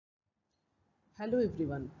Hello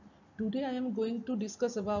everyone. Today I am going to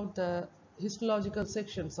discuss about the histological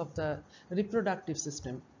sections of the reproductive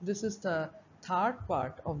system. This is the third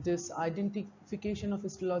part of this identification of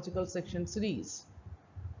histological section series.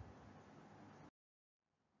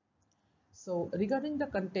 So regarding the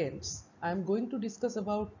contents, I am going to discuss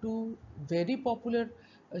about two very popular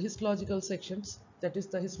histological sections, that is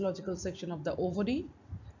the histological section of the ovary,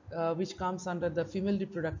 which comes under the female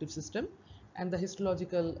reproductive system, and the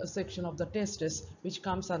histological section of the testis, which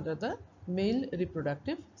comes under the male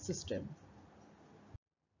reproductive system.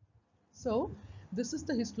 So this is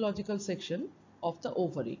the histological section of the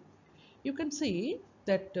ovary. You can see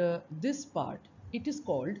that this part, it is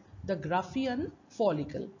called the Graafian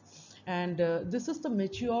follicle, and this is the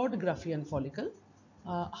matured Graafian follicle.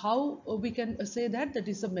 How we can say that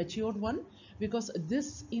is a matured one? Because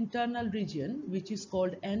this internal region, which is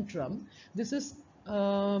called antrum, this is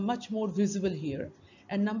much more visible here.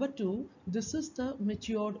 And number two, this is the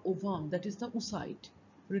matured ovum, that is the oocyte,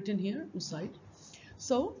 written here, oocyte.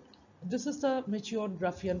 So this is the matured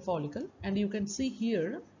Graafian follicle, and you can see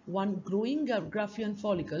here one growing Graafian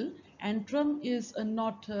follicle. Antrum is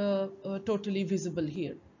not totally visible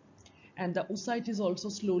here, and the oocyte is also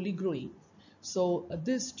slowly growing. So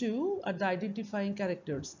these two are the identifying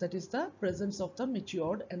characters, that is the presence of the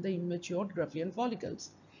matured and the immatured Graafian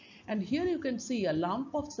follicles. And here you can see a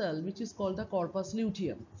lump of cell which is called the corpus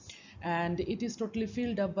luteum, and it is totally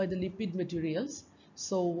filled up by the lipid materials.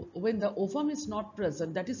 So when the ovum is not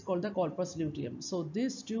present, that is called the corpus luteum. So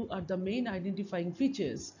these two are the main identifying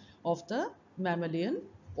features of the mammalian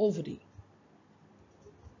ovary.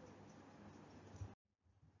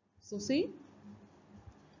 So see,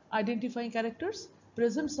 identifying characters,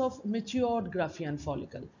 presence of matured Graafian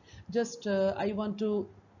follicle. Just I want to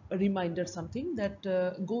reminder something that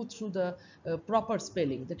go through the proper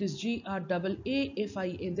spelling, that is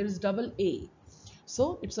Graafin, there is double A.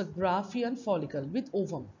 So it's a Graafian follicle with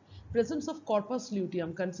ovum. Presence of corpus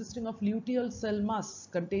luteum consisting of luteal cell mass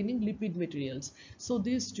containing lipid materials. So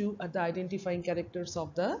these two are the identifying characters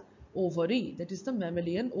of the ovary, that is the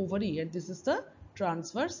mammalian ovary, and this is the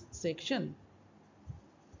transverse section.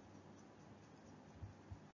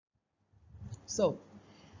 So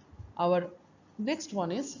our next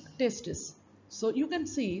one is testis. So you can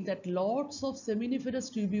see that lots of seminiferous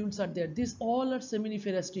tubules are there. These all are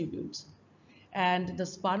seminiferous tubules. And the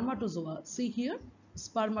spermatozoa, see here,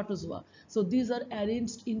 spermatozoa. So these are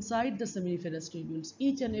arranged inside the seminiferous tubules.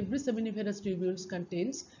 Each and every seminiferous tubules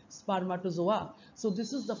contains spermatozoa. So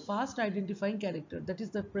this is the first identifying character, that is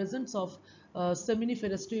the presence of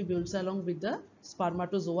seminiferous tubules along with the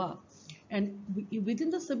spermatozoa. And within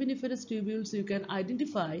the seminiferous tubules, you can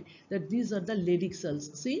identify that these are the Leydig cells.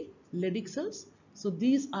 See, Leydig cells. So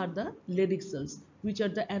these are the Leydig cells, which are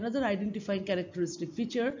the another identifying characteristic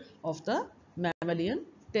feature of the mammalian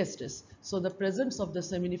testis. So the presence of the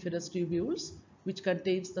seminiferous tubules, which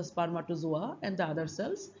contains the spermatozoa and the other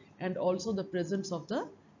cells, and also the presence of the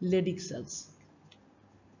Leydig cells.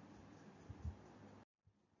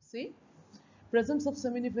 See, presence of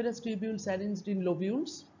seminiferous tubules arranged in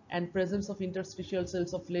lobules, and presence of interstitial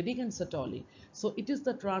cells of Leydig and Sertoli. So it is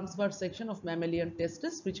the transverse section of mammalian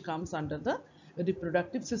testis, which comes under the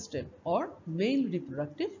reproductive system or male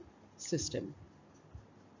reproductive system.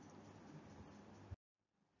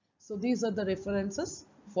 So these are the references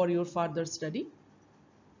for your further study.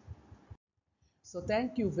 So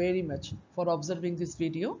thank you very much for observing this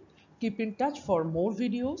video. Keep in touch for more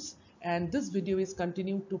videos, and this video is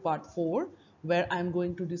continuing to part 4, where I am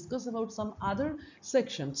going to discuss about some other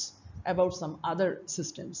sections about some other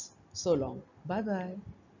systems. So long. Bye bye.